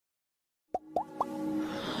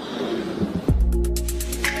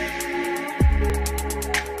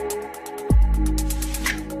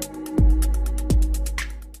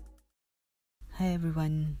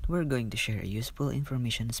we're going to share useful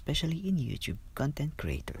information, especially in YouTube content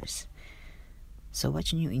creators. So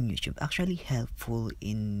what's new in YouTube? Actually helpful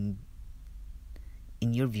in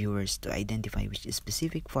your viewers to identify which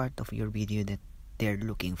specific part of your video that they're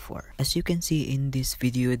looking for. As you can see in this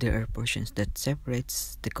video, there are portions that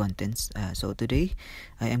separates the contents. So today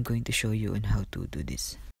I am going to show you on how to do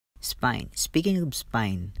this. Spine. Speaking of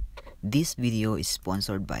Spine, this video is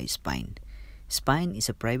sponsored by Spine. Spine is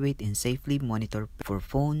a private and safely monitor for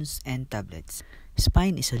phones and tablets.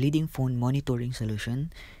 Spine is a leading phone monitoring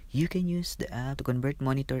solution. You can use the app to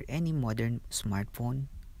monitor any modern smartphone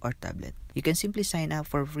or tablet. You can simply sign up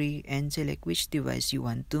for free and select which device you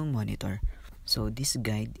want to monitor. So this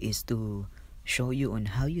guide is to show you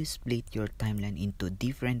on how you split your timeline into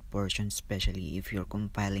different portions, especially if you're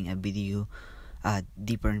compiling a video at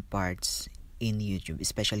different parts in YouTube,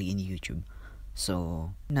 especially in YouTube.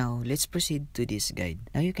 So now let's proceed to this guide.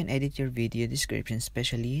 Now you can edit your video description,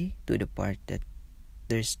 especially to the part that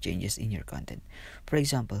there's changes in your content. For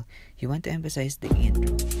example, you want to emphasize the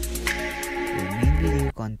intro, your main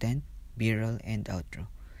video content, B-roll, and outro.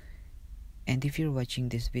 And if you're watching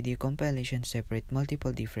this video compilation, separate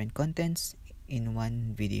multiple different contents in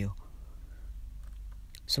one video.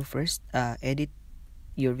 So first, edit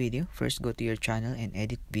your video. First, go to your channel and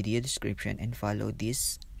edit video description and follow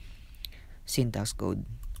this syntax code.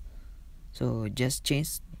 So just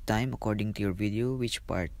change time according to your video, which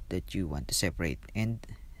part that you want to separate, and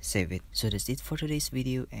save it. So that's it for today's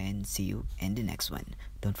video, and see you in the next one.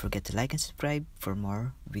 Don't forget to like and subscribe for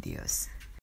more videos.